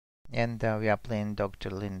And we are playing Dr.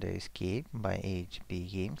 Linda Escape by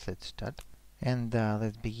 8bGames. Let's start. And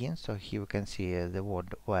let's begin. So here we can see the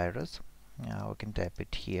word virus. We can type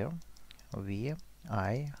it here. V-I-R-U-S.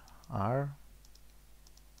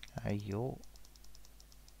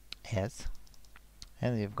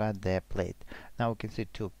 And we've got the plate. Now we can see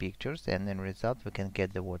two pictures, and in result we can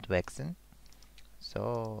get the word vaccine.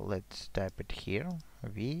 So let's type it here.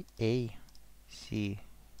 V-A-C-C-I-N-E.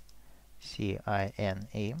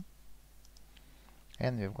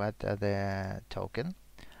 And we've got the token.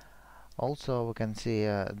 Also we can see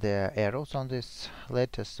the arrows on this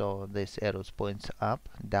letter, so this arrows points up,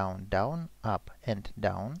 down, down, up and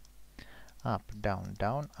down, up, down,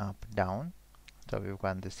 down, up, down. So we've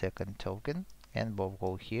got the second token, and both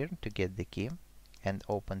go here to get the key and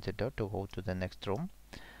open the door to go to the next room.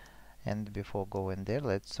 And before going there,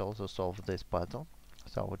 let's also solve this puzzle.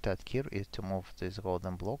 So our task here is to move this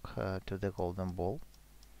golden block to the golden ball.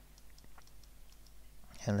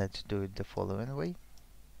 And let's do it the following way.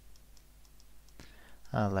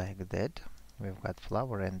 Like that. We've got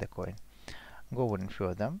flower and the coin. Going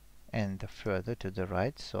further and further to the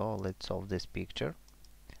right, so let's solve this picture.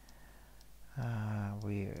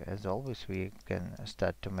 As always, we can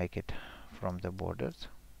start to make it from the borders.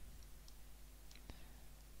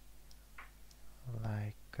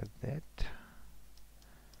 Like that.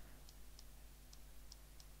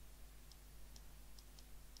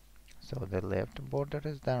 So the left border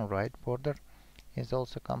is done, right border is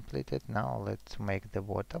also completed. Now let's make the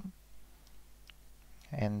bottom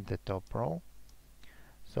and the top row.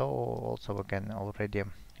 So also we can already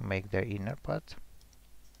make the inner parts.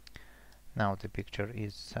 Now the picture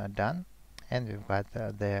is done, and we've got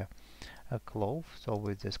the cloth. So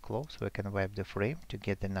with this cloth we can wipe the frame to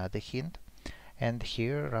get another hint. And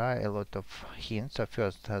here are a lot of hints. So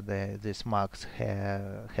first these marks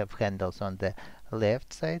have handles on the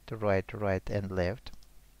left side, right, right and left.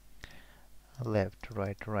 Left,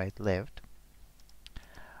 right, right, left.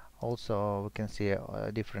 Also we can see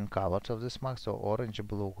different colors of this mark. So orange,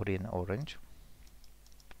 blue, green, orange.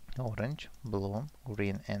 Orange, blue,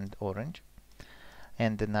 green and orange.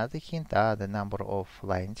 And another hint are the number of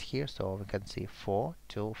lines here. So we can see 4,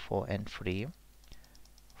 2, 4 and 3.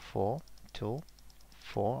 4, 2,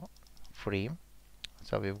 4, 3.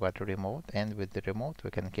 So we've got a remote, and with the remote we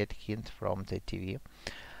can get hints from the TV.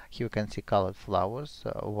 Here you can see colored flowers,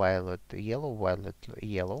 violet, yellow, violet,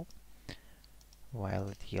 yellow,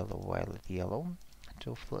 violet, yellow, violet, yellow.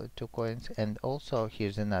 Two coins. And also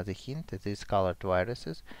here's another hint. It is colored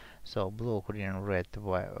viruses. So blue, green, red,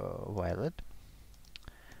 violet.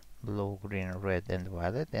 Blue, green, red and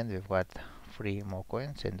violet. And we've got 3 more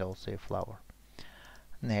coins and also a flower.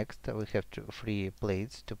 Next we have 3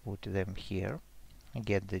 plates to put them here.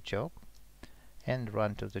 Get the chalk and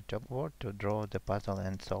run to the chalkboard to draw the puzzle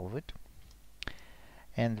and solve it.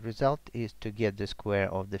 And result is to get the square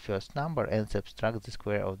of the first number and subtract the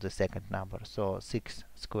square of the second number. So 6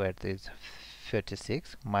 squared is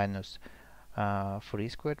 36, minus 3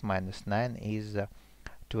 squared minus 9 is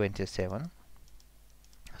 27.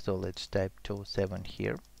 So let's type 27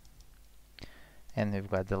 here. And we've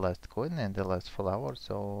got the last coin and the last flower,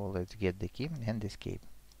 so let's get the key and escape.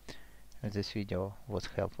 If this video was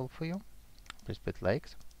helpful for you, please put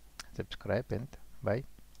likes, subscribe and bye.